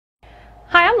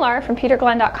Hi, I'm Laura from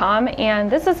peterglenn.com,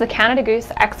 and this is the Canada Goose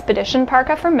Expedition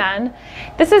Parka for men.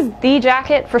 This is the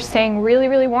jacket for staying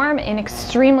really warm in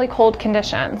extremely cold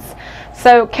conditions.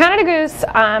 So Canada Goose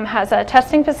has a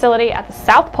testing facility at the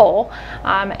South Pole,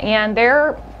 and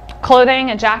their clothing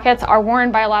and jackets are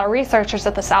worn by a lot of researchers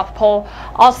at the South Pole,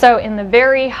 also in the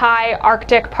very high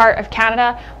Arctic part of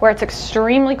Canada where it's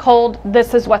extremely cold.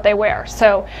 This is what they wear.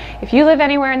 So if you live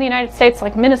anywhere in the United States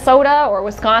like Minnesota or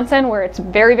Wisconsin where it's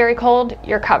very cold,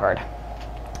 you're covered.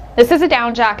 This is a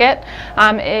down jacket.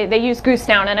 They use goose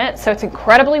down in it, so it's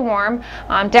incredibly warm.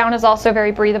 Down is also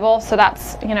very breathable, so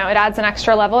that's, it adds an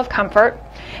extra level of comfort.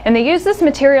 And they use this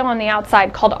material on the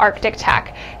outside called Arctic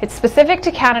Tech. It's specific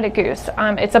to Canada Goose.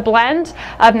 It's a blend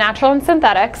of natural and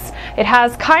synthetics. It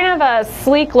has kind of a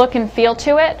sleek look and feel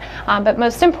to it, but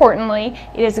most importantly,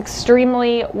 it is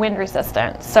extremely wind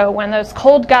resistant. So when those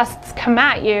cold gusts come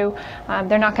at you,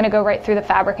 they're not going to go right through the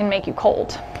fabric and make you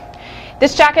cold.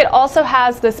 This jacket also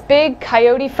has this big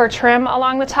coyote fur trim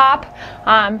along the top.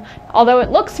 Although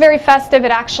it looks very festive, it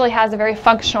actually has a very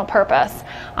functional purpose.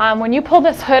 When you pull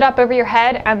this hood up over your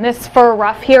head and this fur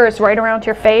ruff here is right around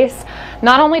your face,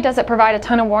 not only does it provide a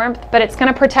ton of warmth, but it's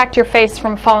going to protect your face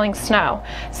from falling snow.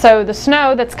 So the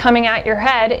snow that's coming at your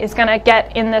head is going to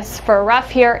get in this fur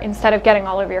ruff here instead of getting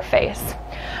all over your face.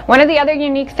 One of the other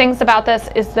unique things about this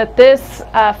is that this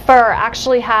fur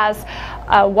actually has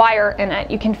a wire in it.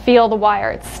 You can feel the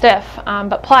wire. It's stiff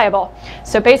but pliable.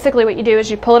 So basically what you do is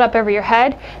you pull it up over your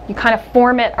head, you kind of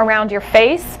form it around your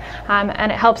face,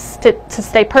 and it helps to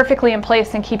stay perfectly in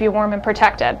place and keep you warm and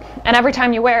protected. And every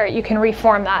time you wear it, you can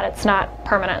reform that. It's not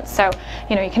permanent. So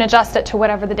you can adjust it to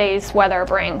whatever the day's weather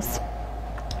brings.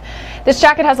 This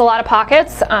jacket has a lot of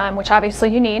pockets, which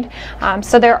obviously you need.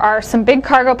 So there are some big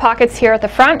cargo pockets here at the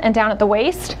front and down at the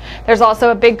waist. There's also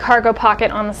a big cargo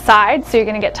pocket on the side, so you're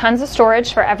going to get tons of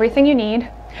storage for everything you need.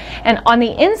 And on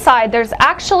the inside, there's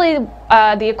actually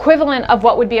the equivalent of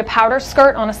what would be a powder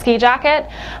skirt on a ski jacket.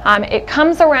 It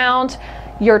comes around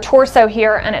your torso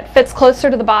here and it fits closer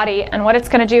to the body, and what it's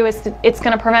going to do is it's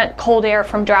going to prevent cold air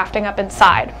from drafting up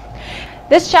inside.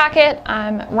 This jacket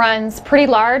runs pretty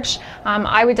large.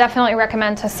 I would definitely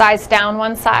recommend to size down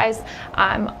one size.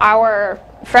 Our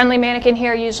friendly mannequin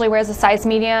here usually wears a size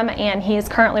medium, and he is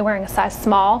currently wearing a size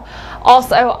small.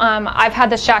 Also, I've had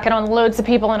this jacket on loads of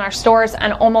people in our stores,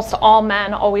 and almost all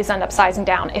men always end up sizing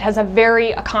down. It has a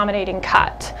very accommodating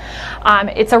cut.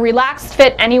 It's a relaxed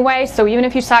fit anyway, so even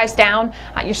if you size down,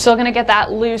 you're still going to get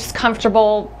that loose,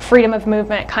 comfortable, freedom of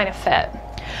movement kind of fit.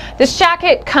 This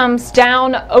jacket comes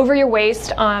down over your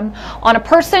waist. On a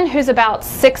person who's about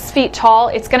 6 feet tall,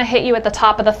 it's going to hit you at the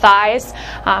top of the thighs.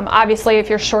 Obviously, if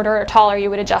you're shorter or taller, you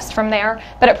would adjust from there,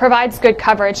 but it provides good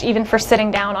coverage even for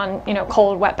sitting down on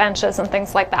cold, wet benches and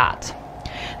things like that.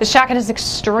 This jacket is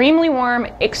extremely warm,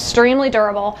 extremely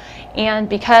durable, and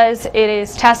because it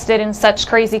is tested in such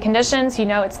crazy conditions,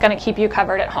 it's going to keep you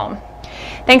covered at home.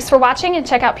 Thanks for watching, and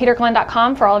check out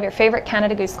peterglenn.com for all of your favorite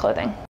Canada Goose clothing.